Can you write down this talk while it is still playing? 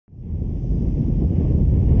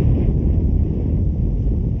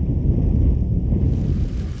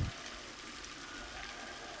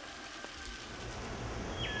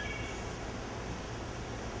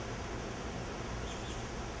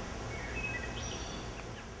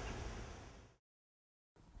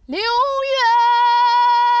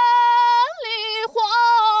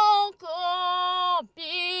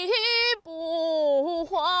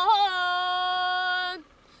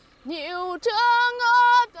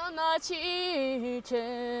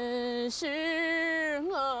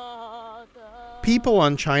People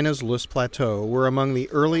on China's Loess Plateau were among the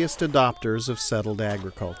earliest adopters of settled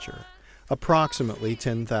agriculture, approximately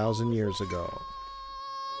 10,000 years ago.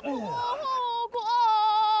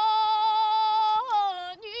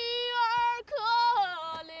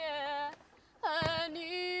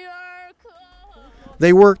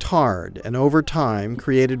 They worked hard and over time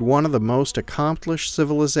created one of the most accomplished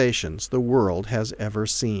civilizations the world has ever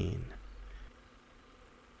seen.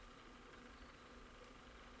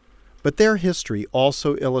 But their history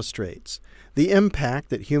also illustrates the impact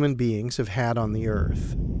that human beings have had on the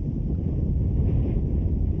earth.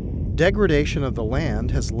 Degradation of the land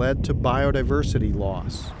has led to biodiversity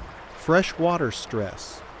loss, freshwater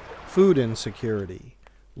stress, food insecurity,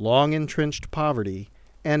 long-entrenched poverty,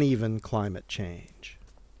 and even climate change.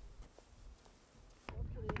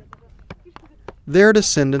 Their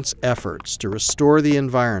descendants' efforts to restore the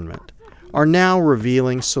environment are now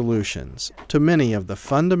revealing solutions to many of the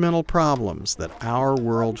fundamental problems that our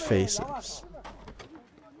world faces.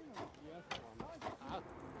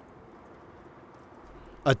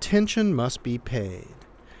 Attention must be paid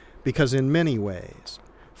because in many ways,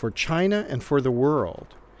 for China and for the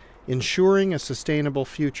world, ensuring a sustainable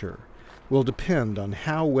future will depend on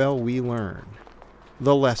how well we learn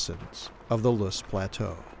the lessons of the Loess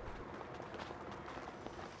Plateau.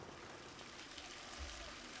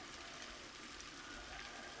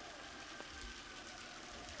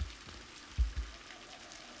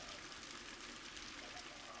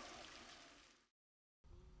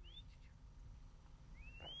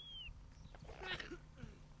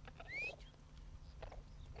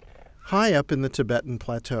 High up in the Tibetan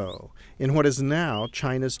Plateau, in what is now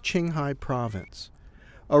China's Qinghai province,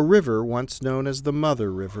 a river once known as the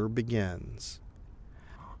Mother River begins.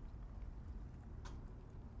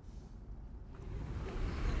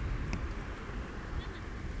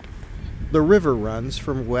 The river runs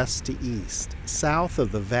from west to east, south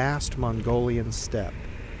of the vast Mongolian steppe.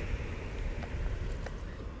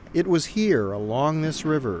 It was here, along this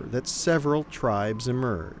river, that several tribes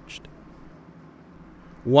emerged.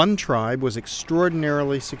 One tribe was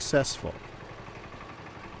extraordinarily successful.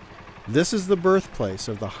 This is the birthplace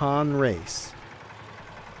of the Han race,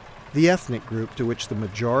 the ethnic group to which the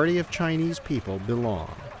majority of Chinese people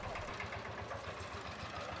belong.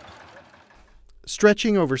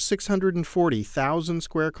 Stretching over 640,000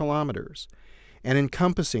 square kilometers and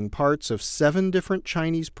encompassing parts of 7 different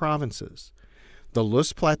Chinese provinces, the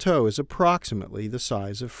Loess Plateau is approximately the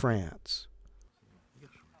size of France.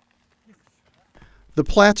 The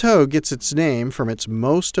plateau gets its name from its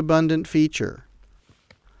most abundant feature.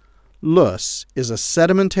 Loess is a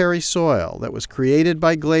sedimentary soil that was created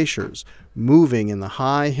by glaciers moving in the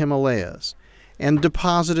high Himalayas and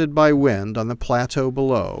deposited by wind on the plateau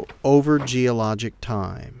below over geologic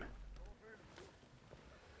time.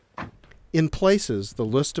 In places, the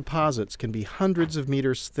loess deposits can be hundreds of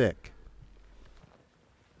meters thick.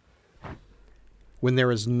 When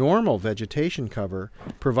there is normal vegetation cover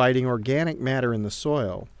providing organic matter in the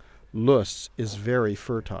soil, loess is very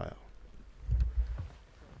fertile.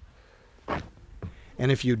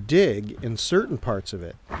 And if you dig in certain parts of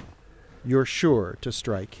it, you're sure to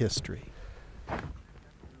strike history.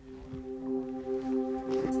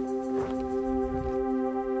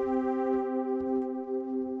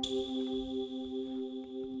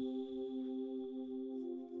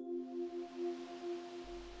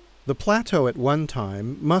 The plateau at one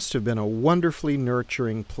time must have been a wonderfully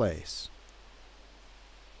nurturing place.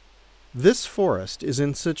 This forest is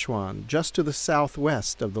in Sichuan, just to the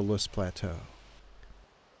southwest of the Loess Plateau.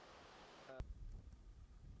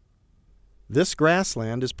 This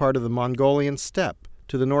grassland is part of the Mongolian steppe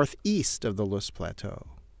to the northeast of the Loess Plateau.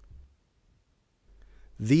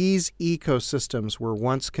 These ecosystems were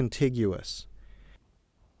once contiguous,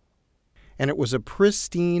 and it was a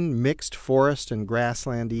pristine mixed forest and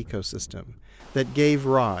grassland ecosystem that gave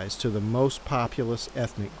rise to the most populous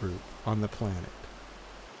ethnic group on the planet.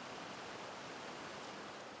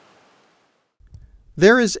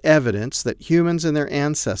 There is evidence that humans and their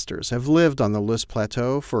ancestors have lived on the Loess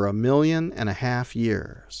Plateau for 1.5 million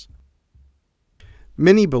years.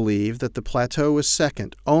 Many believe that the plateau was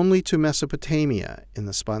second only to Mesopotamia in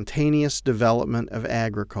the spontaneous development of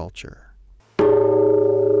agriculture.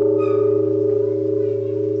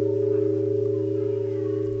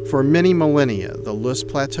 For many millennia, the Loess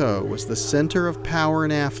Plateau was the center of power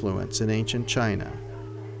and affluence in ancient China.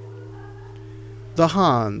 The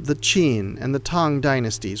Han, the Qin, and the Tang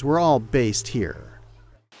dynasties were all based here.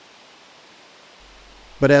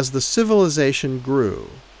 But as the civilization grew,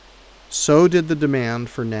 so did the demand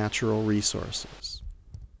for natural resources.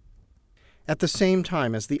 at the same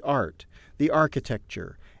time as the art, the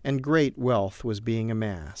architecture, and great wealth was being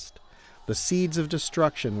amassed. The seeds of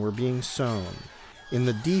destruction were being sown in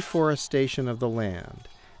the deforestation of the land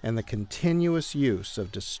and the continuous use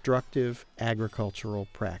of destructive agricultural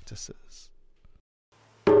practices.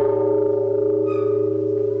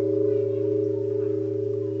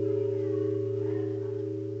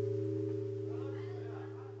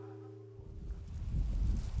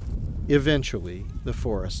 Eventually, the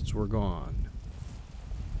forests were gone.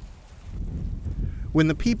 When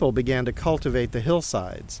the people began to cultivate the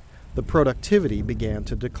hillsides, the productivity began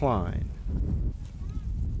to decline.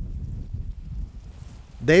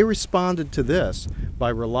 They responded to this by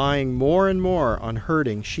relying more and more on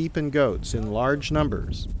herding sheep and goats in large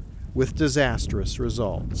numbers, with disastrous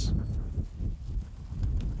results.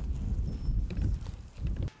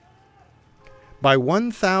 By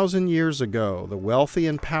 1,000 years ago, the wealthy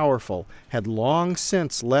and powerful had long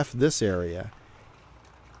since left this area,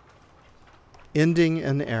 ending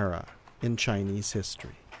an era in Chinese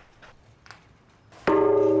history.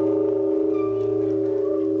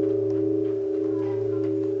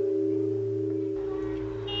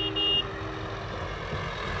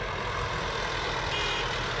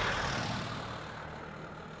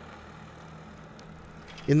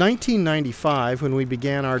 In 1995, when we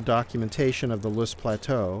began our documentation of the Loess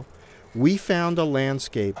Plateau, we found a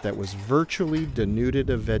landscape that was virtually denuded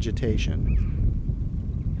of vegetation.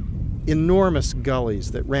 Enormous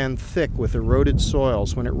gullies that ran thick with eroded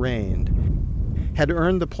soils when it rained had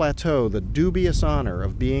earned the plateau the dubious honor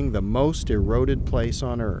of being the most eroded place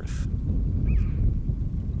on Earth.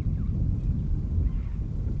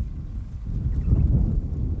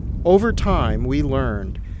 Over time, we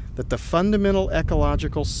learned that the fundamental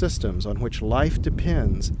ecological systems on which life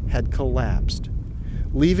depends had collapsed,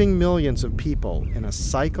 leaving millions of people in a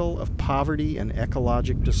cycle of poverty and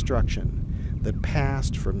ecologic destruction that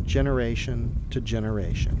passed from generation to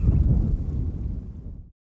generation.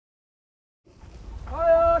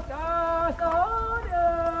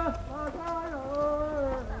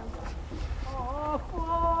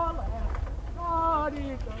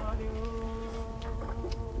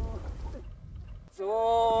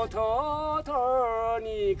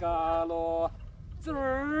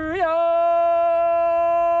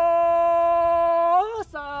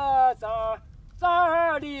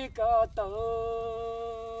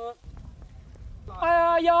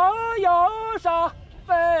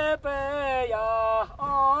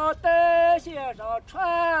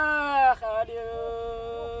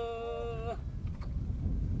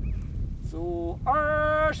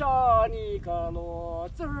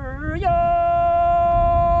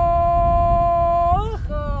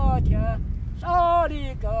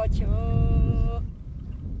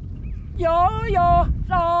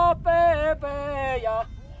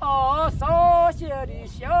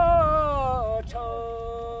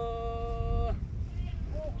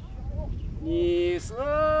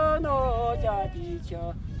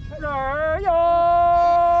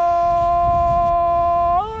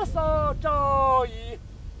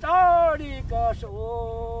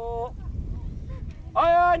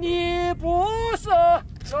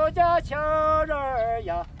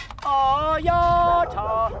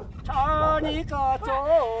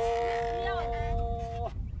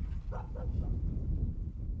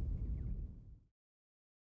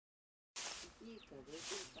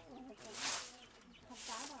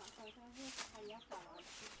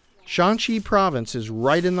 Shanxi province is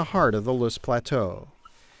right in the heart of the Loess Plateau,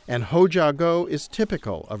 and Hojiago is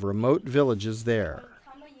typical of remote villages there.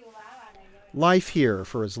 Life here,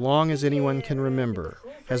 for as long as anyone can remember,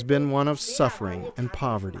 has been one of suffering and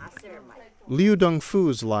poverty. Liu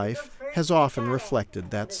Dongfu's life has often reflected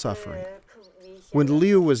that suffering. When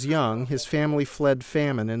Liu was young, his family fled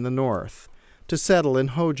famine in the north to settle in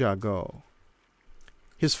Hojiago.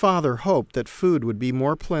 His father hoped that food would be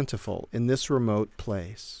more plentiful in this remote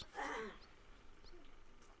place.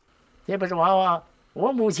 这不是娃娃，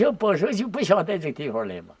我母亲本身就不想在这个地方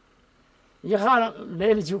来嘛，一下来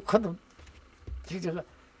了就可能，就这个，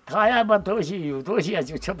他也把东西有东西也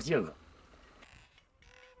就吃不进了。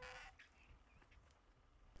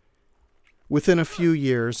 Within a few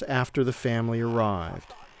years after the family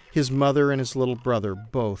arrived, his mother and his little brother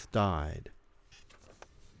both died.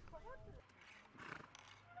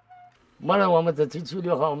 完了，我们这去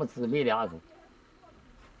留下我们姊妹两个。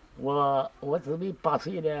我姊妹8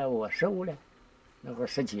岁了，我15了，那会儿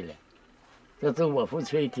17了。这走我父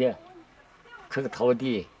亲一天，去个土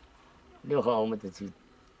地，留下我们这去。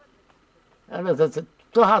那这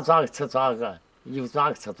多少抓个吃抓个，有抓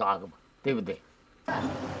个吃抓个嘛，对不对？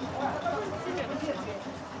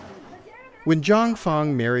 When Zhang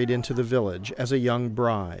Fang married into the village as a young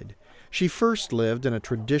bride, she first lived in a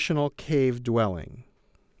traditional cave dwelling.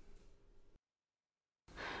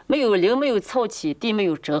 没有灵，没有草气，地没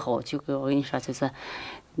有遮好，就跟我跟你说，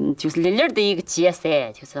就是立立的一个碣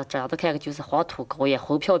噻，就是这样子看，就是黄土高原，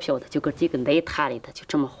红飘飘的，就跟这个泥潭里的，就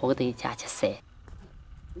这么红的一家碣噻。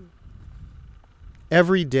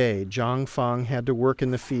Every day, Zhang Fang had to work in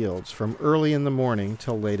the fields from early in the morning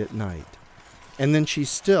till late at night. And then she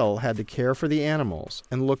still had to care for the animals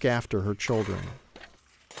and look after her children.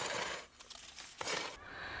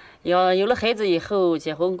 有了孩子以后，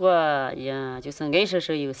结婚过，就是俺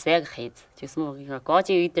是有3个孩子，就是我跟你说，刚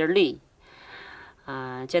就有点累，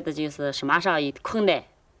觉得就是什么上有困难，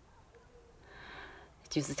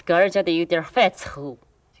就是个人觉得有点犯愁，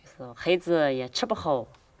就是孩子也吃不好，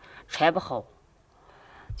穿不好，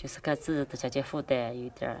就是给自己的家庭负担有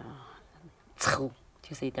点愁，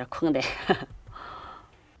就是有点困难。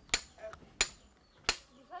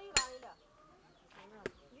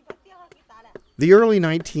The early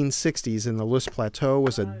 1960s in the Loess Plateau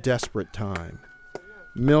was a desperate time.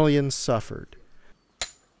 Millions suffered.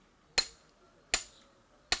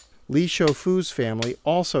 Li Shoufu's family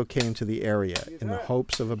also came to the area in the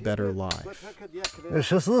hopes of a better life.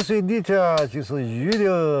 14岁那天就是遇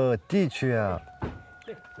的地区啊，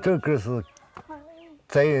这个是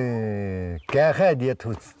在干旱年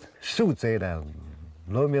头受灾了，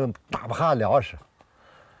农民打不下粮食，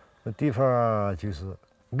那地方就是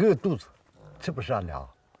饿肚子。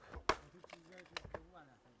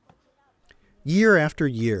 Year after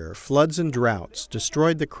year, floods and droughts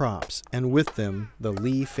destroyed the crops, and with them, the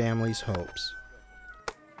Li family's hopes.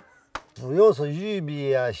 要是玉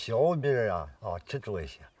米啊、小米啊，吃多一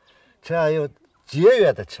些，这样要节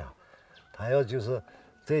约的吃。还有就是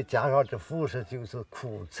再加上这副食，就是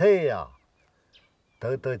苦菜呀，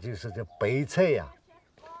等等，就是这白菜呀，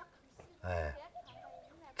哎，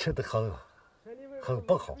吃得很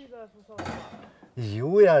不好。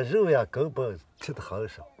 油呀、肉呀，根本吃的很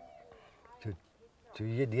少，就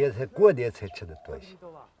一年才过年才吃的多些。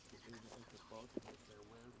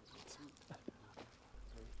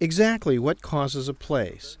Exactly what causes a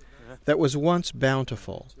place that was once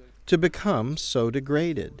bountiful to become so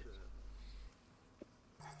degraded?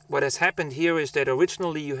 What has happened here is that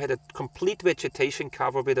originally you had a complete vegetation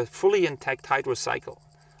cover with a fully intact hydrocycle.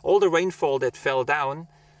 All the rainfall that fell down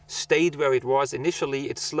stayed where it was initially.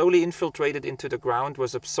 It slowly infiltrated into the ground,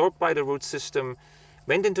 was absorbed by the root system,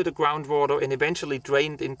 went into the groundwater, and eventually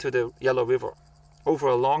drained into the Yellow River over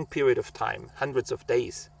a long period of time, hundreds of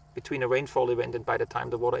days, between a rainfall event and by the time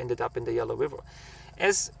the water ended up in the Yellow River.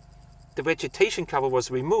 As the vegetation cover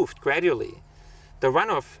was removed gradually, the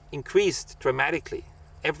runoff increased dramatically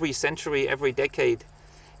every century, every decade,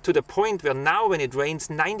 to the point where now when it rains,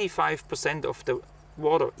 95% of the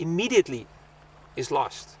water immediately is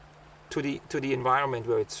lost to the environment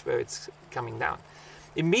where it's coming down.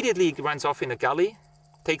 Immediately it runs off in a gully,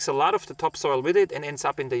 takes a lot of the topsoil with it, and ends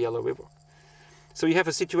up in the Yellow River. So you have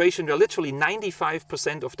a situation where literally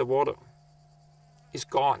 95% of the water is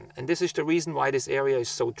gone. And this is the reason why this area is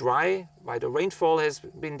so dry, why the rainfall has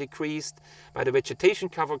been decreased, why the vegetation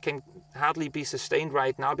cover can hardly be sustained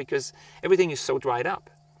right now, because everything is so dried up.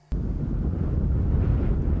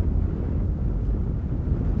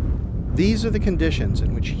 These are the conditions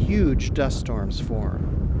in which huge dust storms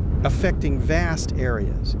form, affecting vast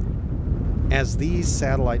areas, as these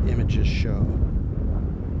satellite images show.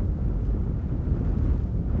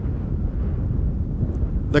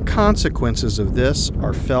 The consequences of this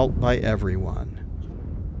are felt by everyone.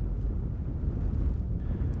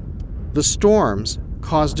 The storms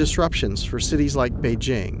cause disruptions for cities like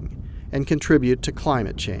Beijing and contribute to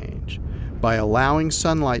climate change by allowing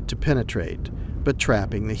sunlight to penetrate but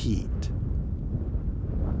trapping the heat.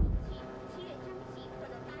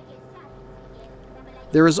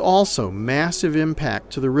 There is also massive impact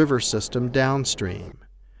to the river system downstream.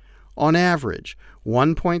 On average,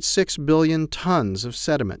 1.6 billion tons of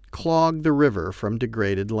sediment clog the river from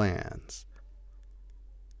degraded lands.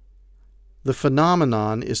 The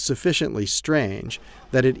phenomenon is sufficiently strange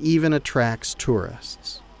that it even attracts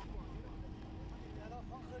tourists.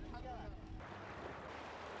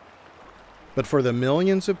 But for the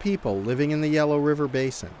millions of people living in the Yellow River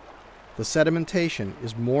Basin, the sedimentation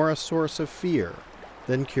is more a source of fear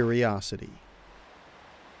than curiosity.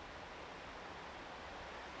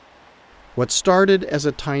 What started as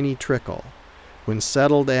a tiny trickle when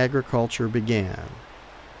settled agriculture began,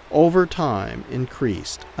 over time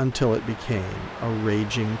increased until it became a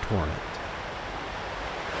raging torrent.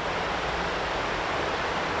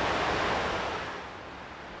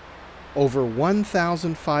 Over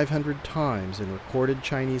 1,500 times in recorded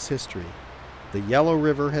Chinese history, the Yellow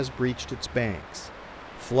River has breached its banks,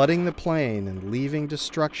 flooding the plain and leaving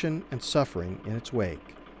destruction and suffering in its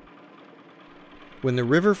wake. When the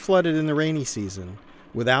river flooded in the rainy season,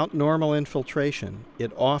 without normal infiltration,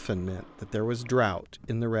 it often meant that there was drought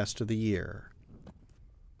in the rest of the year.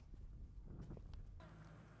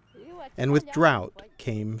 And with drought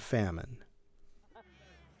came famine.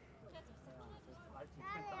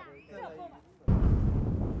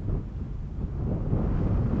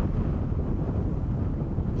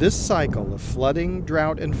 This cycle of flooding,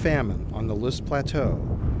 drought, and famine on the Loess Plateau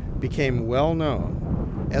became well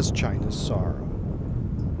known as China's sorrow.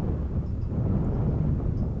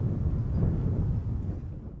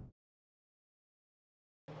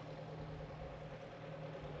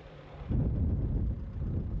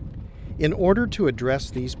 In order to address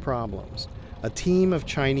these problems, a team of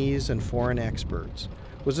Chinese and foreign experts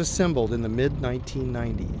was assembled in the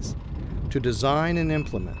mid-1990s to design and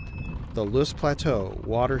implement the Loess Plateau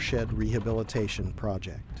Watershed Rehabilitation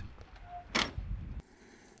Project.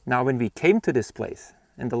 Now, when we came to this place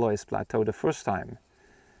in the Loess Plateau the first time,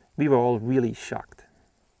 we were all really shocked.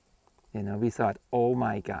 We thought, oh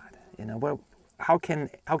my God, well, how can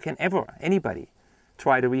ever anybody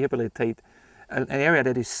try to rehabilitate an area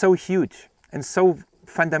that is so huge and so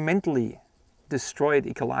fundamentally destroyed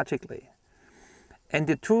ecologically? And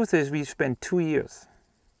the truth is, we spent 2 years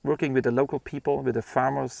working with the local people, with the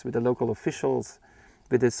farmers, with the local officials,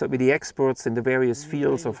 with the experts in the various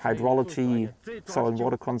fields of hydrology, soil and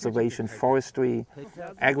water conservation, forestry,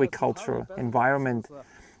 agriculture, environment,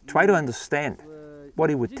 try to understand what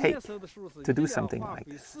it would take to do something like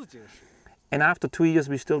this. And after 2 years,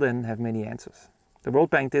 we still didn't have many answers. The World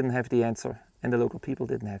Bank didn't have the answer, and the local people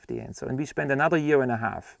didn't have the answer. And we spent another year and a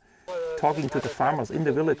half talking to the farmers in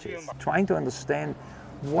the villages, trying to understand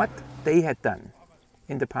what they had done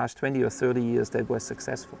in the past 20 or 30 years that was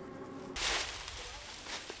successful.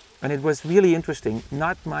 And it was really interesting.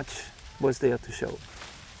 Not much was there to show,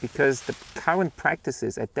 because the current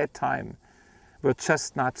practices at that time were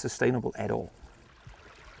just not sustainable at all.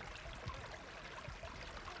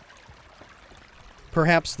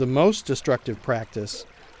 Perhaps the most destructive practice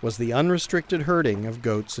was the unrestricted herding of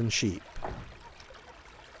goats and sheep.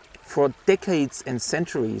 For decades and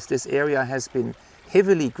centuries, this area has been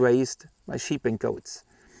heavily grazed by sheep and goats.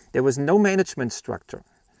 There was no management structure.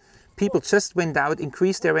 People just went out,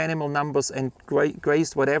 increased their animal numbers, and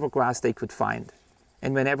grazed whatever grass they could find,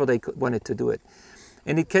 and whenever they wanted to do it.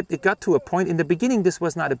 And it got to a point, in the beginning this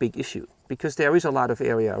was not a big issue, because there is a lot of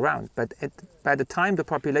area around. But by the time the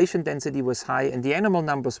population density was high and the animal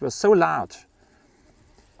numbers were so large,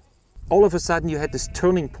 all of a sudden you had this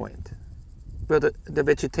turning point where the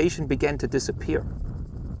vegetation began to disappear.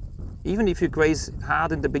 Even if you graze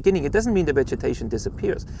hard in the beginning, it doesn't mean the vegetation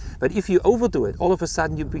disappears. But if you overdo it, all of a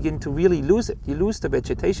sudden you begin to really lose it. You lose the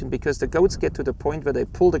vegetation because the goats get to the point where they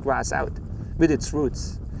pull the grass out with its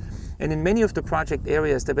roots. And in many of the project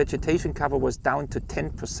areas, the vegetation cover was down to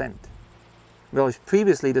 10%. Whereas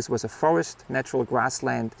previously this was a forest, natural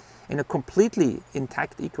grassland, in a completely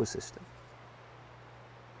intact ecosystem.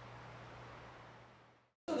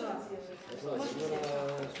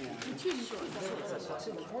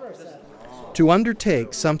 To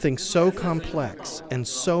undertake something so complex and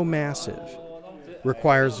so massive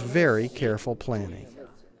requires very careful planning.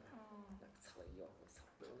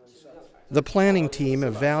 The planning team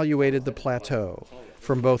evaluated the plateau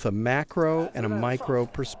from both a macro and a micro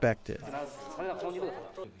perspective.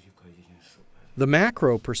 The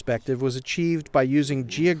macro perspective was achieved by using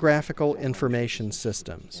geographical information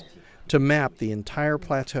systems to map the entire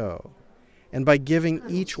plateau, and by giving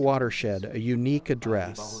each watershed a unique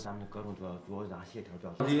address.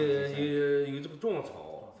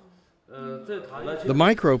 The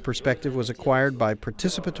micro perspective was acquired by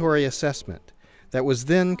participatory assessment that was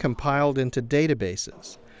then compiled into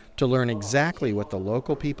databases to learn exactly what the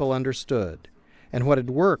local people understood and what had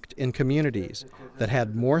worked in communities that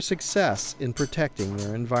had more success in protecting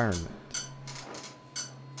their environment.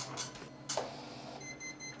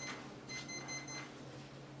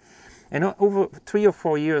 And over 3 or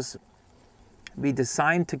 4 years, we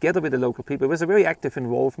designed together with the local people, it was a very active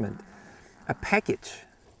involvement, a package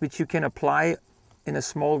which you can apply in a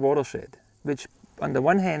small watershed, which on the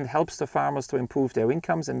one hand helps the farmers to improve their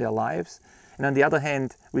incomes and their lives, and on the other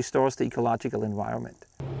hand restores the ecological environment.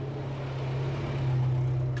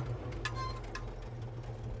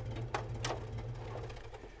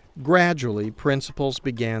 Gradually, principles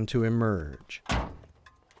began to emerge.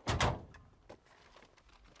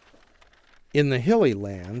 In the hilly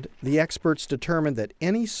land, the experts determined that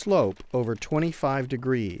any slope over 25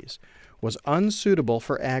 degrees was unsuitable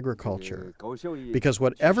for agriculture because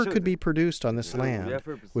whatever could be produced on this land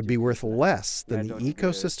would be worth less than the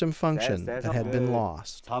ecosystem function that had been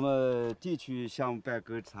lost.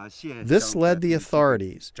 This led the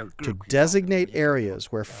authorities to designate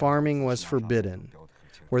areas where farming was forbidden,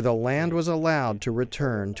 where the land was allowed to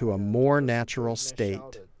return to a more natural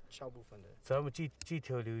state.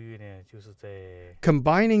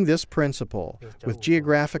 Combining this principle with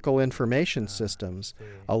geographical information systems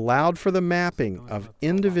allowed for the mapping of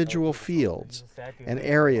individual fields and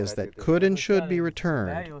areas that could and should be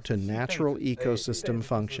returned to natural ecosystem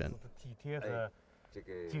function.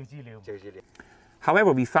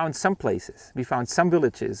 However, we found some places, we found some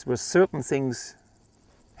villages where certain things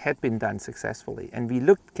had been done successfully, and we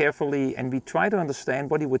looked carefully and we tried to understand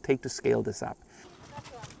what it would take to scale this up.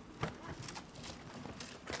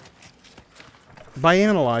 By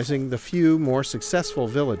analyzing the few more successful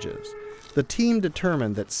villages, the team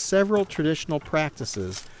determined that several traditional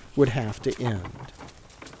practices would have to end.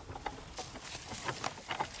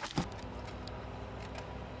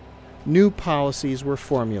 New policies were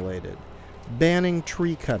formulated, banning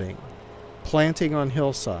tree cutting, planting on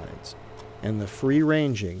hillsides, and the free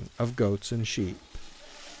ranging of goats and sheep.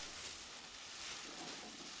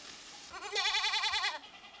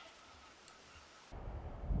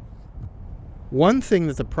 One thing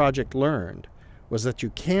that the project learned was that you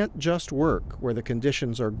can't just work where the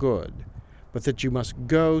conditions are good, but that you must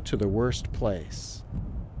go to the worst place.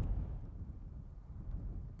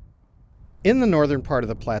 In the northern part of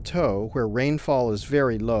the plateau, where rainfall is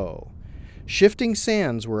very low, shifting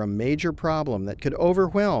sands were a major problem that could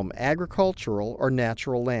overwhelm agricultural or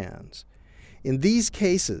natural lands. In these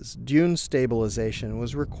cases, dune stabilization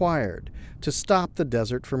was required to stop the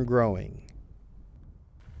desert from growing.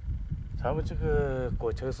 咱们这个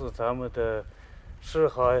过程是咱们的10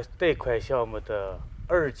号这块项目的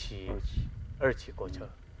二期过程。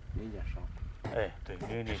明年上。哎，对，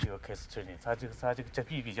明年就要开始治理。它这个植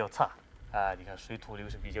被比较差啊，你看水土流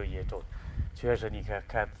失比较严重，确实你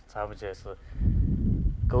看咱们这是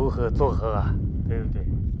沟壑纵横啊，对不对？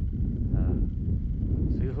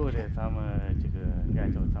随后呢，咱们这个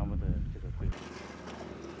按照咱们的这个规划。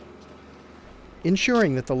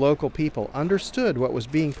 Ensuring that the local people understood what was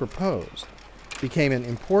being proposed became an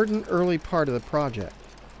important early part of the project.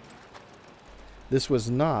 This was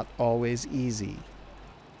not always easy.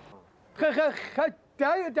 还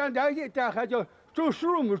叫种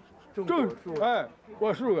树木，哎，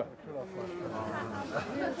我树啊。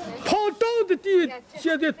跑道的地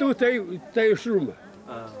现在都栽有树嘛，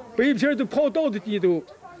北平都跑道的地都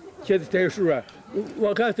现在栽有树啊。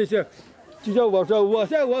我看这些，就像我说，我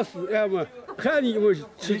在我死哎嘛。 看你们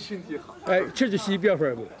吃，哎，吃着西边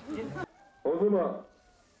饭嘛。同志们，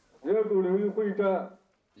野狗领域会战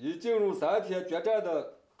已进入3天决战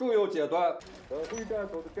的重要阶段。等会战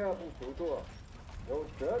组的干部工作要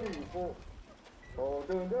全力以赴，保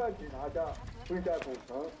证按期拿下会战工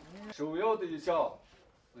程。首要的一项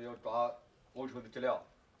是要抓工程的质量。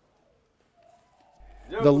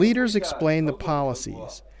 The leaders explained the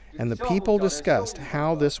policies, and the people discussed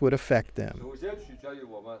how this would affect them. 首先取决于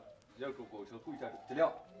我们。 野狗工程会战的质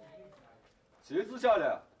量，其次下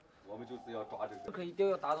来，我们就是要抓这个。可一定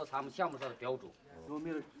要达到他们项目上的标准。农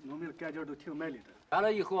民的干劲都挺卖力的。完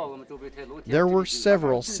了以后，我们就被太楼。There were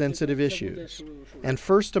several sensitive issues, and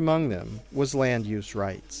first among them was land use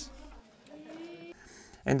rights.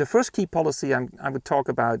 And the first key policy I would talk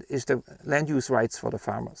about is the land use rights for the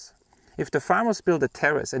farmers. If the farmers build a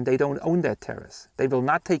terrace and they don't own that terrace, they will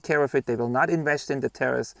not take care of it, they will not invest in the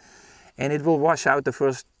terrace, and it will wash out the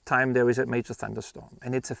first time there is a major thunderstorm,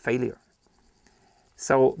 and it's a failure.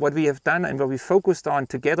 So what we have done and what we focused on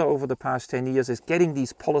together over the past 10 years is getting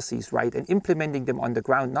these policies right and implementing them on the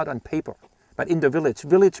ground, not on paper, but in the village,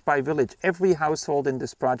 village by village. Every household in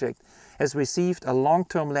this project has received a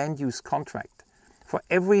long-term land use contract for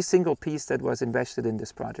every single piece that was invested in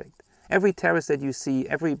this project. Every terrace that you see,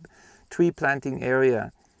 every tree planting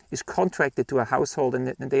area is contracted to a household,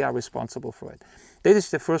 and they are responsible for it. That is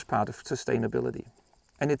the first part of sustainability.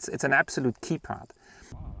 And it's an absolute key part.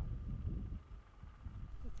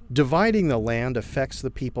 Dividing the land affects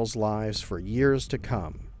the people's lives for years to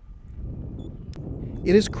come.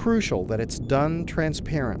 It is crucial that it's done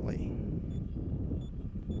transparently.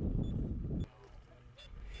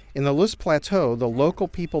 In the Loess Plateau, the local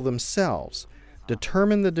people themselves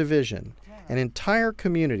determined the division, and entire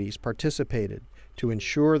communities participated to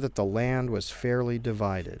ensure that the land was fairly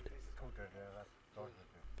divided.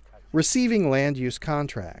 Receiving land use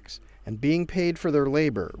contracts and being paid for their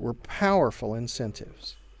labor were powerful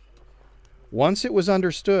incentives. Once it was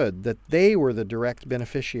understood that they were the direct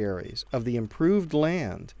beneficiaries of the improved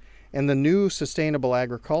land and the new sustainable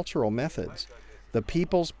agricultural methods, the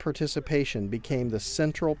people's participation became the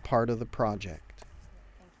central part of the project.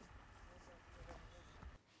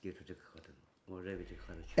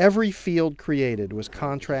 Every field created was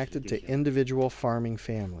contracted to individual farming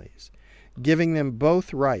families, giving them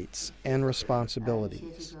both rights and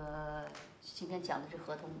responsibilities.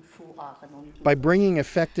 By bringing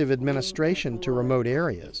effective administration to remote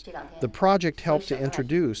areas, the project helped to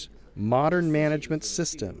introduce modern management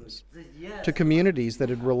systems to communities that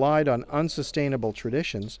had relied on unsustainable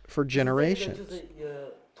traditions for generations.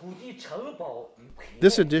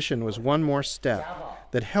 This addition was one more step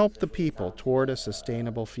that helped the people toward a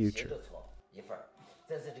sustainable future.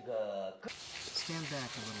 Stand back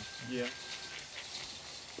a little. Yeah.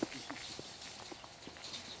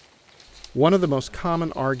 One of the most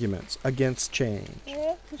common arguments against change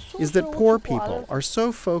is that poor people are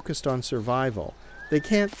so focused on survival they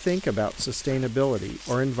can't think about sustainability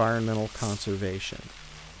or environmental conservation.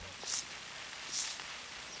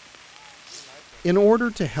 In order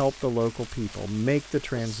to help the local people make the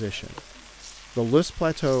transition, the Loess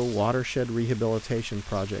Plateau Watershed Rehabilitation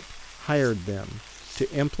Project hired them to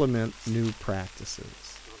implement new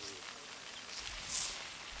practices.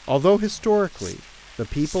 Although historically, the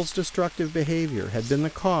people's destructive behavior had been the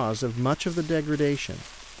cause of much of the degradation,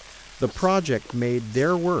 the project made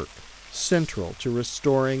their work central to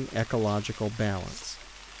restoring ecological balance.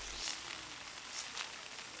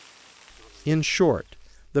 In short,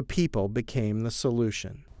 the people became the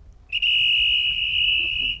solution.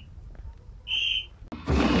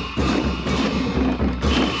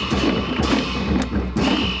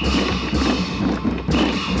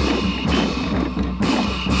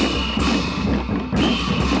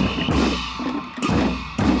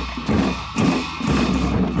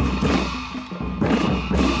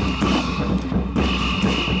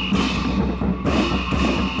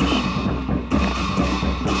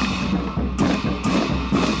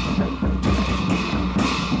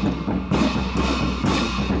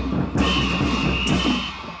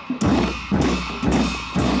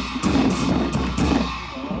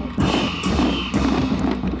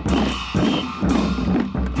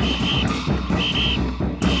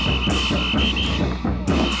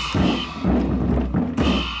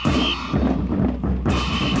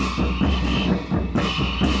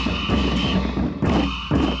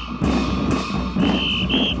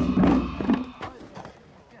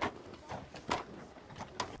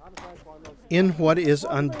 In what is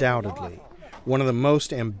undoubtedly one of the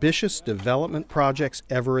most ambitious development projects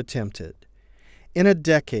ever attempted. In a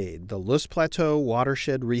decade, the Loess Plateau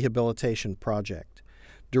Watershed Rehabilitation Project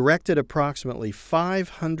directed approximately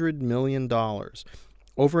 $500 million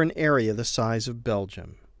over an area the size of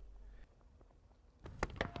Belgium.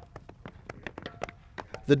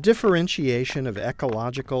 The differentiation of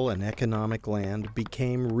ecological and economic land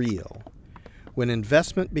became real when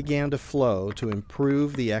investment began to flow to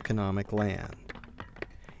improve the economic land.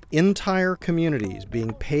 Entire communities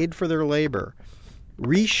being paid for their labor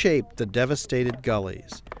reshaped the devastated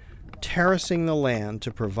gullies, terracing the land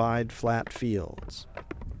to provide flat fields.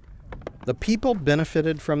 The people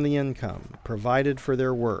benefited from the income provided for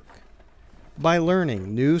their work by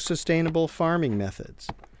learning new sustainable farming methods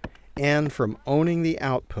and from owning the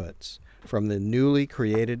outputs from the newly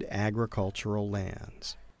created agricultural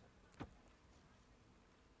lands.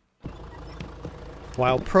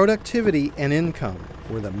 While productivity and income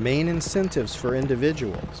were the main incentives for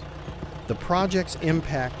individuals, the project's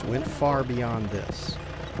impact went far beyond this.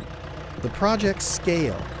 The project's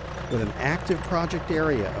scale, with an active project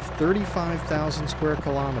area of 35,000 square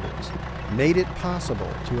kilometers, made it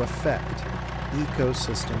possible to affect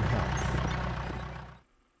ecosystem health.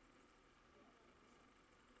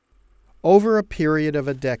 Over a period of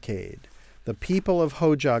a decade, the people of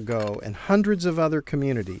Hojago and hundreds of other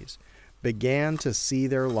communities began to see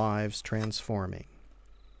their lives transforming.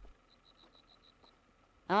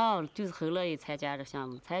 就是很乐意参加这项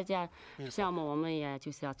目，参加项目我们也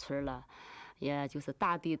就是要村了，也就是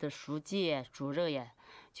大地的书记、主任呀，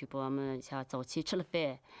就把我们像早起吃了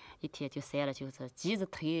饭，一天就晒了，就是几着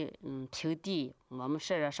腿平地，我们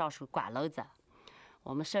社员上手刮篓子，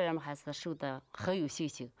我们社员们还是受的很有信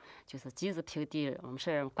心，就是几着平地，我们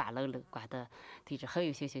社员刮篓刮的对这很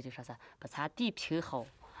有信心，就说是把咱地平好。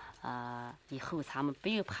以后咱们不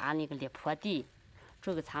用爬那个裂坡地，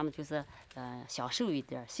这个咱们就是享受一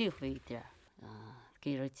点，幸福一点，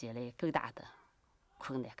给人带来更大的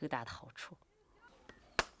困难，更大的好处。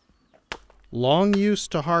Long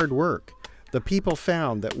used to hard work, the people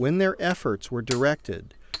found that when their efforts were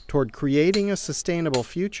directed toward creating a sustainable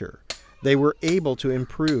future, they were able to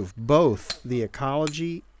improve both the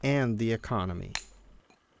ecology and the economy.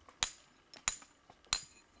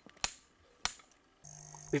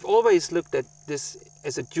 We've always looked at this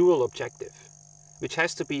as a dual objective, which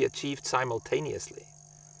has to be achieved simultaneously.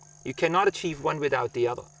 You cannot achieve one without the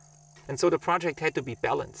other. And so the project had to be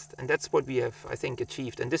balanced, and that's what we have, I think,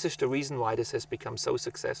 achieved. And this is the reason why this has become so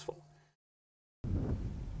successful.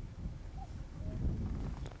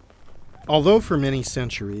 Although for many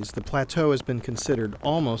centuries the plateau has been considered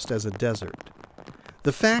almost as a desert,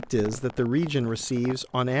 the fact is that the region receives,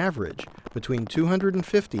 on average, between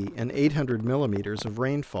 250 and 800 millimeters of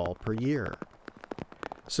rainfall per year,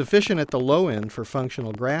 sufficient at the low end for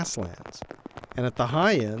functional grasslands, and at the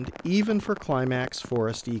high end even for climax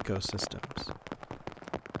forest ecosystems.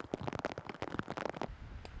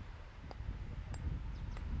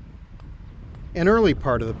 An early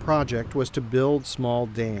part of the project was to build small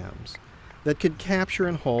dams that could capture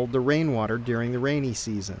and hold the rainwater during the rainy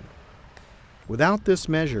season. Without this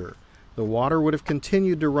measure, the water would have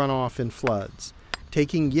continued to run off in floods,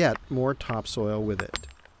 taking yet more topsoil with it.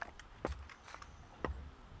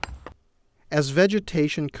 As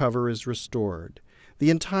vegetation cover is restored, the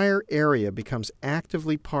entire area becomes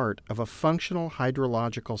actively part of a functional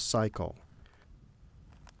hydrological cycle,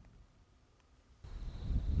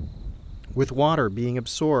 with water being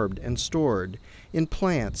absorbed and stored in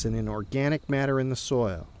plants and in organic matter in the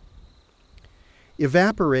soil.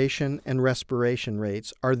 Evaporation and respiration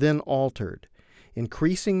rates are then altered,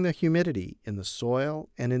 increasing the humidity in the soil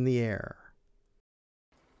and in the air.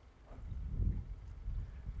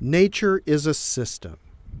 Nature is a system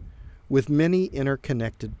with many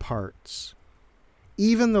interconnected parts.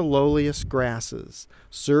 Even the lowliest grasses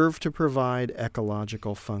serve to provide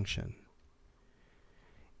ecological function.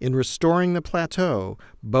 In restoring the plateau,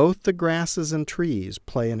 both the grasses and trees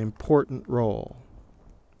play an important role.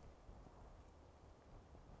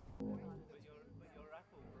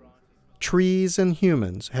 Trees and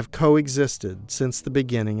humans have coexisted since the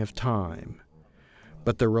beginning of time,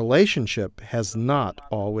 but the relationship has not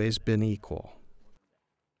always been equal.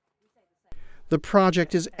 The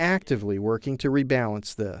project is actively working to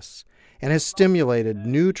rebalance this and has stimulated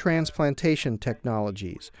new transplantation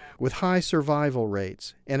technologies with high survival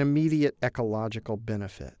rates and immediate ecological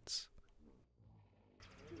benefits.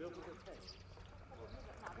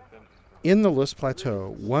 In the Loess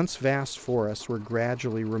Plateau, once vast forests were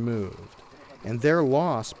gradually removed, and their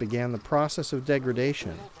loss began the process of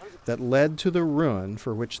degradation that led to the ruin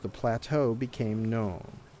for which the plateau became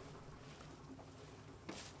known.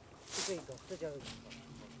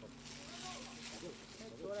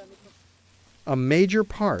 A major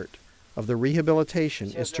part of the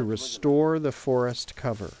rehabilitation is to restore the forest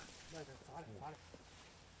cover.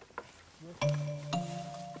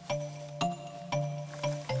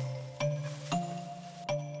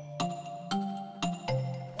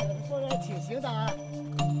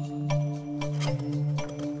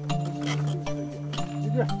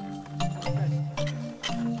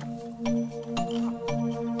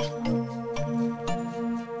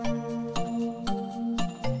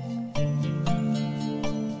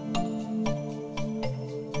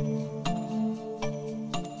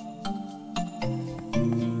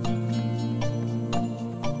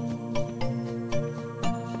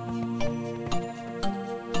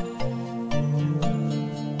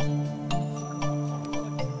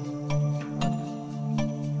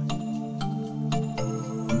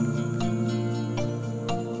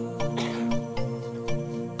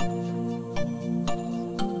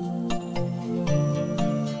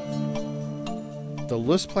 The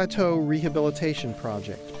Loess Plateau Rehabilitation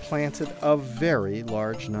Project planted a very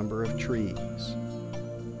large number of trees.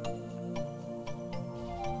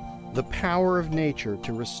 The power of nature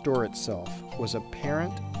to restore itself was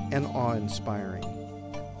apparent and awe-inspiring.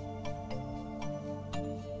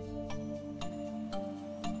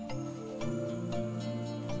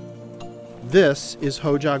 This is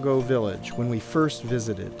Hojago village when we first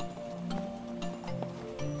visited.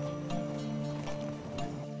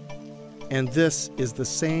 And this is the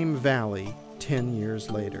same valley 10 years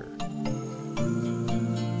later.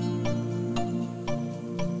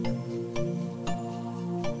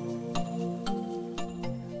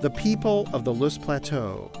 The people of the Loess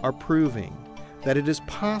Plateau are proving that it is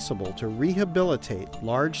possible to rehabilitate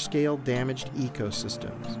large-scale damaged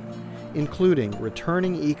ecosystems, including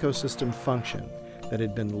returning ecosystem function that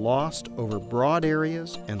had been lost over broad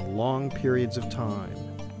areas and long periods of time.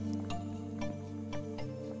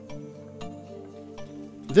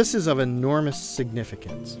 This is of enormous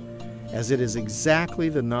significance, as it is exactly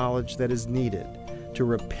the knowledge that is needed to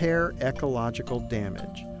repair ecological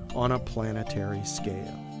damage on a planetary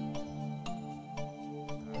scale.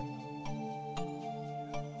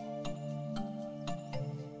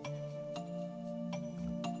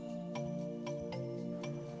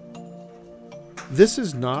 This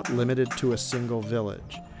is not limited to a single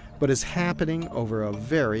village, but is happening over a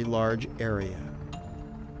very large area.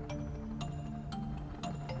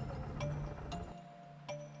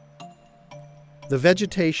 The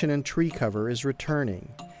vegetation and tree cover is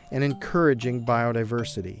returning and encouraging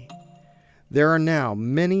biodiversity. There are now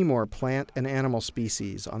many more plant and animal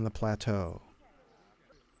species on the plateau.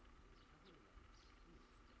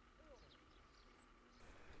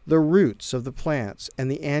 The roots of the plants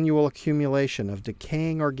and the annual accumulation of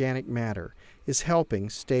decaying organic matter is helping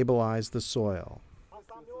stabilize the soil.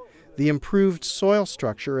 The improved soil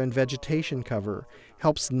structure and vegetation cover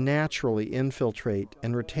helps naturally infiltrate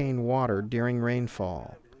and retain water during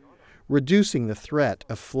rainfall, reducing the threat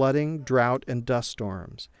of flooding, drought, and dust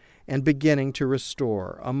storms, and beginning to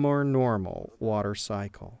restore a more normal water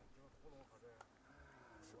cycle.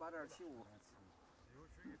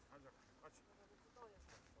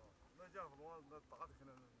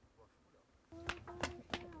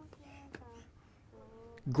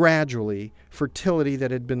 Gradually, fertility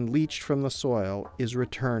that had been leached from the soil is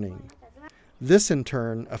returning. This, in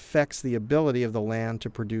turn, affects the ability of the land to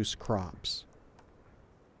produce crops.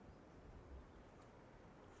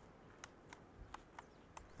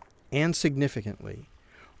 And significantly,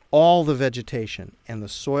 all the vegetation and the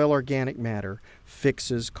soil organic matter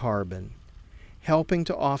fixes carbon, helping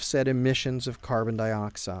to offset emissions of carbon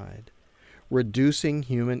dioxide, reducing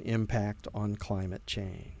human impact on climate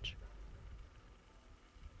change.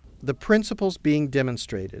 The principles being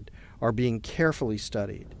demonstrated are being carefully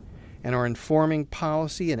studied and are informing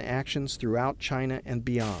policy and actions throughout China and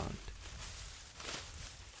beyond.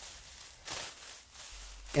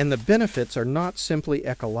 And the benefits are not simply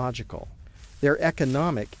ecological, they're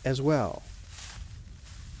economic as well.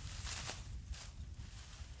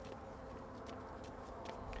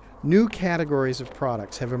 New categories of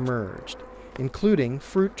products have emerged, including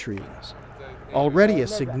fruit trees, already a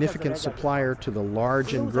significant supplier to the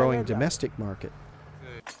large and growing domestic market.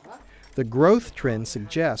 The growth trend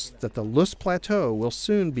suggests that the Loess Plateau will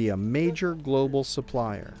soon be a major global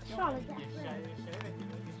supplier.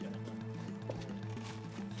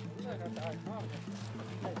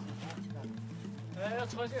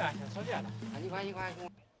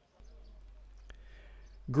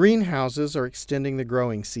 Greenhouses are extending the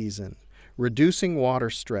growing season, reducing water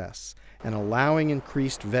stress, and allowing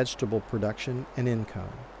increased vegetable production and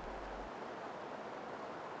income.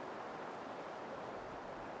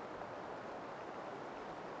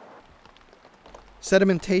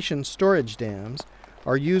 Sedimentation storage dams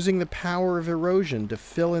are using the power of erosion to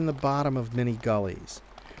fill in the bottom of many gullies,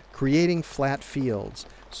 creating flat fields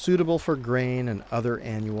suitable for grain and other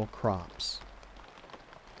annual crops.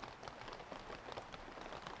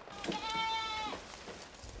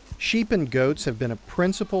 Sheep and goats have been a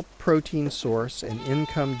principal protein source and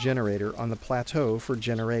income generator on the plateau for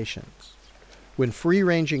generations. When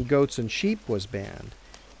free-ranging goats and sheep was banned,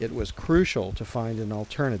 it was crucial to find an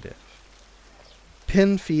alternative.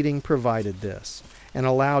 Pen feeding provided this and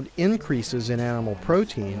allowed increases in animal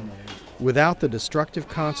protein without the destructive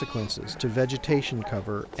consequences to vegetation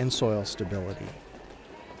cover and soil stability.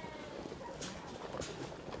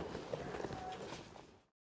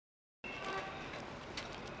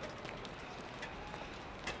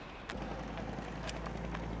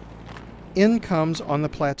 Incomes on the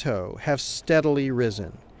plateau have steadily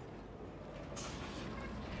risen,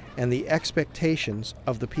 and the expectations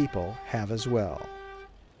of the people have as well.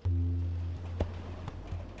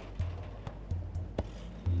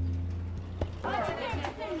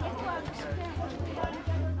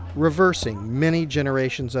 Reversing many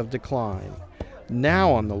generations of decline, now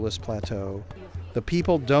on the Loess Plateau, the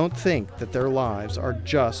people don't think that their lives are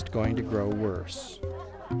just going to grow worse.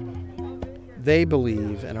 They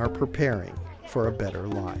believe and are preparing for a better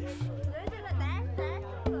life.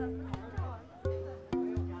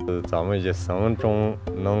 咱们一生中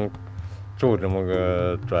能住这么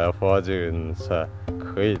个砖房就算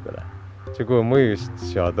可以的了，结果没有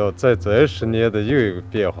想到在这10年的又一个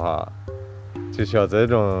变化，就像这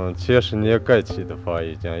种前10年盖起的房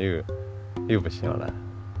已经又不行了，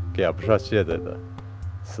赶不上现在的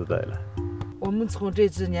时代了。我们从这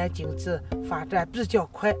几年经济发展比较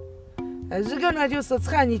快。 一个呢就是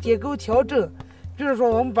产业结构调整，比如说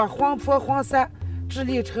我们把黄坡、黄鳝治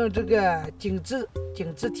理成这个精制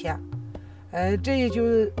田，这也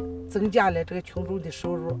就增加了这个群众的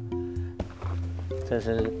收入。这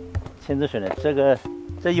是亲子水的，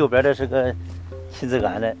这右边的是个亲子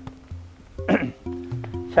杆的，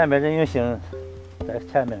前面人用性在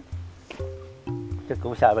前面，这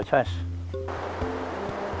沟下边全是。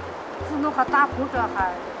自弄和打空这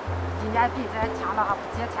还。 一年比这强了，还不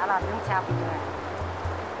借钱了，零钱不对。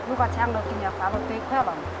又把钱我给人家还了贷款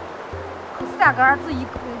了。3个儿子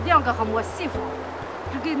2个还没媳妇，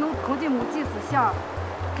这给农空的没几次想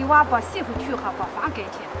给娃把媳妇娶还把房给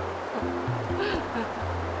去。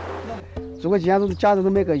如果今天是假如是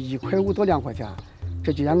买个1块5到2块钱，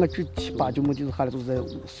这今天我这7、8、9亩地下来都是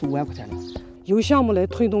4、5万块钱了。有项目来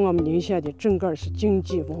推动我们宁县的整个是经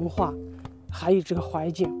济文化，还有这个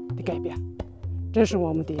环境的改变，这是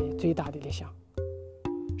我们的最大的理想，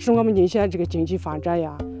使我们宁县这个经济发展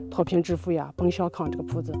呀、脱贫致富呀、奔小康这个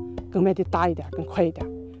步子更迈的大一点、更快一点，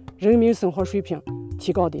人民生活水平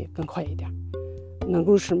提高的更快一点，能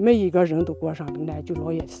够使每一个人都过上安居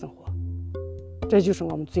乐业的生活，这就是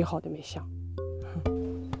我们最好的理想。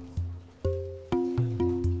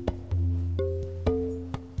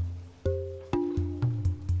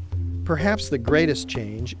Perhaps the greatest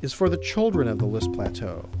change is for the children of the Loess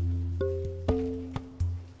Plateau,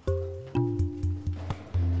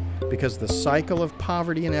 because the cycle of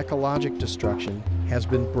poverty and ecologic destruction has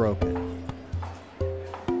been broken.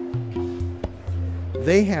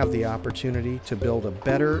 They have the opportunity to build a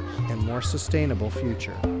better and more sustainable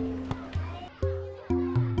future.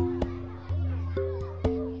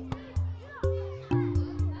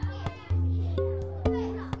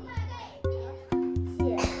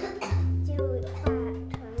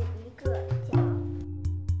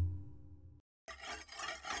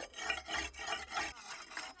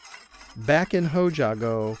 Back in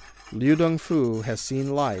Hojiago, Liu Dongfu has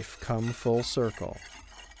seen life come full circle.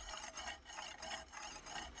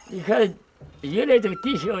 你看，原来这个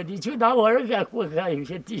地形，你就拿我儿干活看，有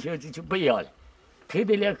些地形就不一样了，推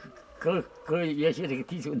的连跟原先这个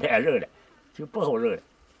地球难扔了，就不好扔了。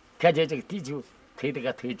看见这个地球推的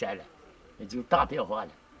个推窄了，就大变化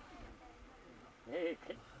了。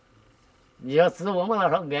你要是我们那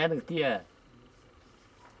上安那个地，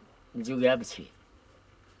你就安不起。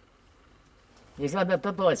你说那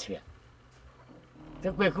得多少钱？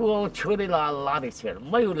这怪够我穷的拉的钱了，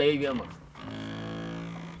没有来源嘛。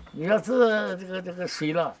你要是这个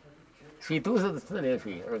水了，水都是自来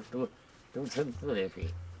水，都成自来水。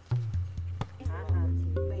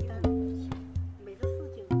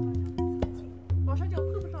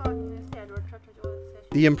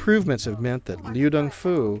The improvements have meant that Liu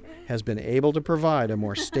Dongfu has been able to provide a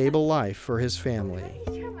more stable life for his family.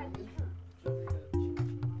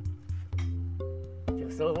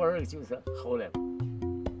 生活就是好了，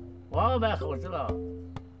我们好着了，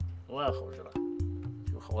我也好着了，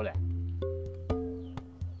就好了。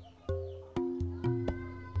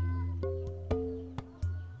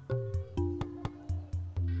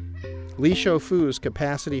Li Shoufu's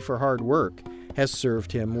capacity for hard work has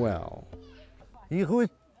served him well. 以后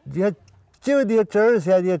也今年这2、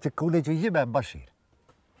3年这沟里就一般没水了，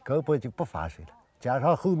根本就不发水了，加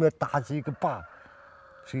上后面搭几个坝，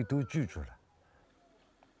水都聚住了。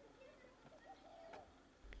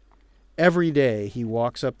Every day he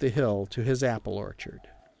walks up the hill to his apple orchard.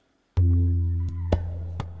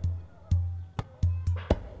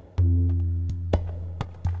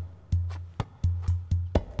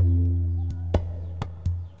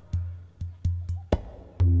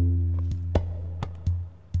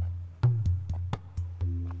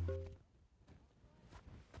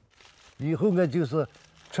 以后我就是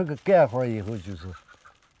出个干活以后就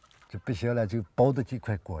不行了，就包的几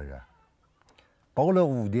块果园。包了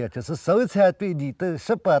5年，这是生产队里的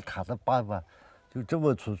18塔的办法，就这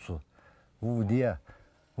么粗，5年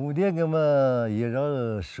我们一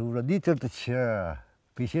人收了你这的钱，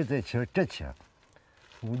比现在钱值钱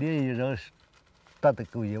，5年一人达得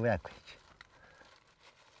够1万块钱。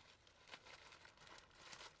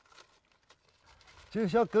就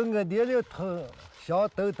像跟我年龄相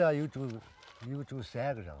等的有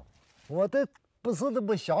3个人，我的不是那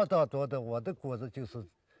么相当多的，我的果子就是。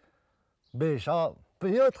买上不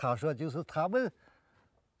要他说，就是他们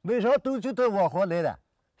买上都觉得往后来了，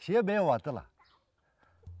先买我的了，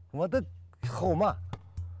我的好嘛。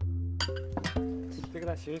这个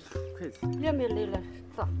他先筷子。也没来了，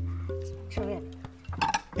走，吃饭。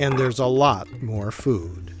And there's a lot more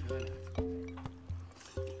food.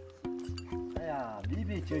 哎呀，米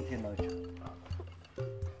比今天能吃。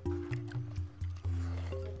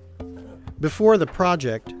Before the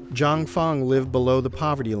project, Zhang Feng lived below the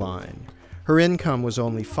poverty line. Her income was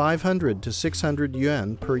only 500 to 600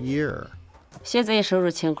 yuan per year. 现在收入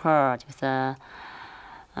情况就是，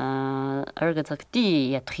二个这个地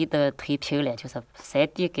也推平了，就是山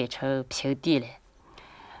地改成平地了。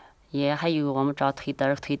也还有我们这推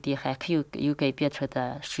地还有改变成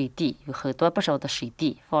的水地，有很多不少的水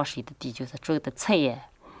地，放水的地，就是种的菜呀，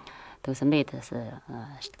都是卖的是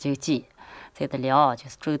经济。再的粮就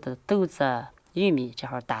是种的豆子、玉米这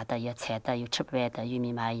会儿大的也采的，有吃不完的玉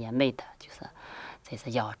米嘛也卖的，就是这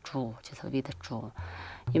是养猪，就是喂的猪，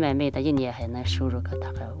玉米卖的一年还能收入个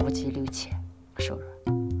大概5、6千收入。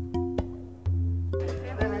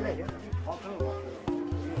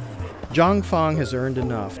Zhang Fang has earned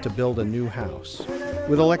enough to build a new house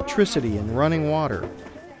with electricity and running water,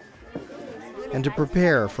 and to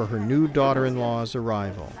prepare for her new daughter-in-law's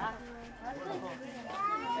arrival.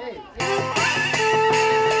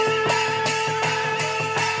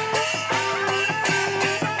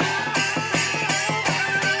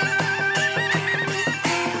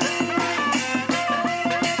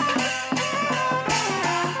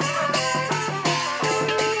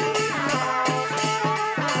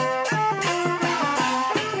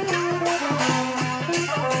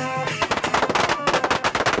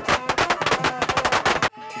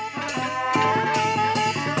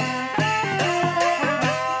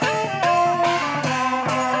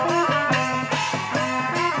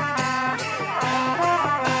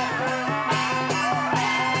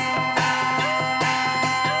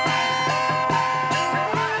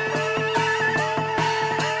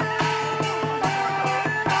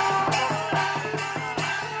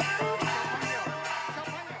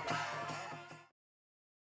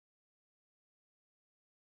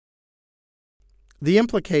 The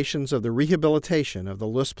implications of the rehabilitation of the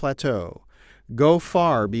Loess Plateau go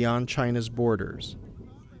far beyond China's borders.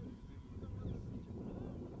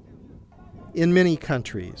 In many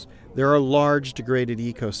countries, there are large degraded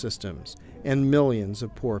ecosystems and millions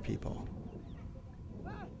of poor people.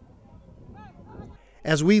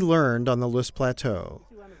 As we learned on the Loess Plateau,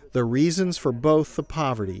 the reasons for both the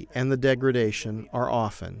poverty and the degradation are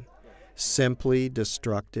often simply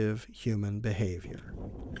destructive human behavior.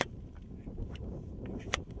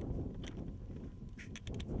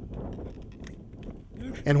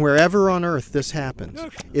 And wherever on earth this happens,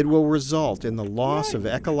 it will result in the loss of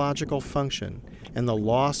ecological function and the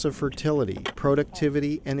loss of fertility,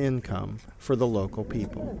 productivity, and income for the local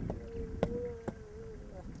people.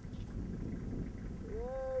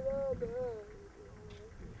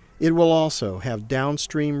 It will also have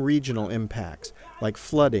downstream regional impacts like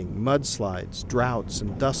flooding, mudslides, droughts,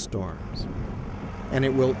 and dust storms. And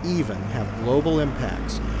it will even have global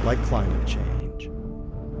impacts like climate change.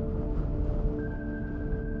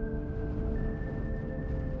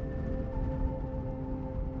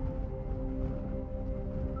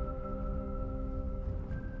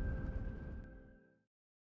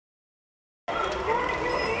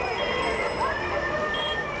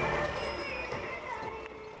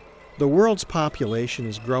 The world's population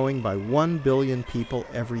is growing by 1 billion people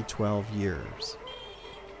every 12 years.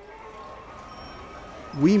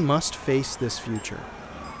 We must face this future,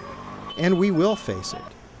 and we will face it,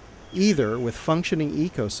 either with functioning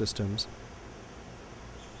ecosystems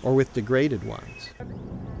or with degraded ones.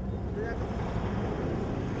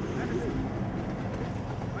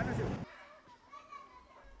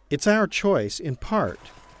 It's our choice, in part,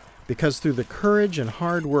 because through the courage and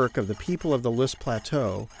hard work of the people of the Loess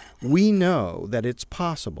Plateau, we know that it's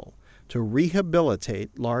possible to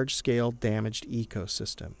rehabilitate large-scale damaged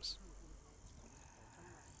ecosystems.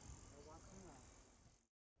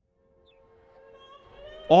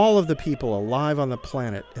 All of the people alive on the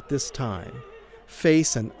planet at this time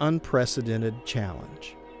face an unprecedented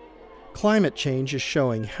challenge. Climate change is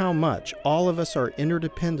showing how much all of us are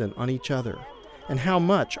interdependent on each other, and how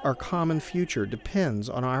much our common future depends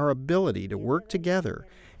on our ability to work together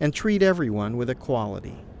and treat everyone with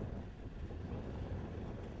equality.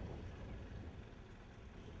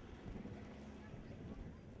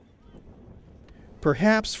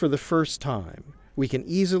 Perhaps for the first time, we can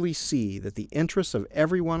easily see that the interests of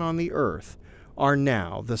everyone on the earth are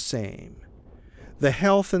now the same. The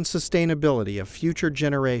health and sustainability of future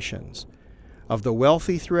generations, of the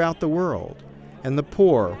wealthy throughout the world, and the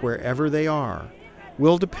poor wherever they are,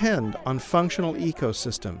 will depend on functional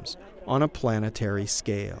ecosystems on a planetary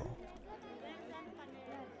scale.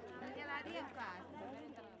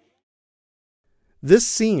 This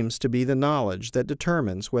seems to be the knowledge that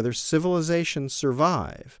determines whether civilizations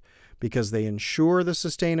survive because they ensure the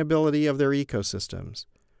sustainability of their ecosystems,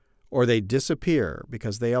 or they disappear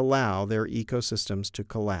because they allow their ecosystems to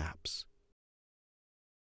collapse.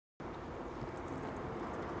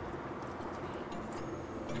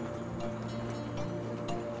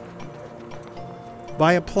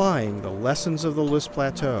 By applying the lessons of the Loess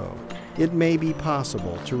Plateau, it may be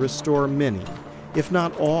possible to restore many, if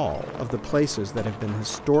not all, of the places that have been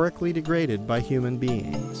historically degraded by human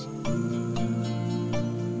beings.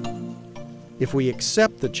 If we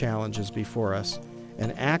accept the challenges before us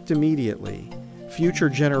and act immediately, future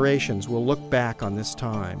generations will look back on this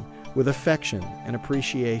time with affection and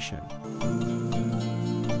appreciation.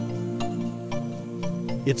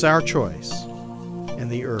 It's our choice and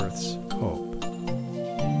the Earth's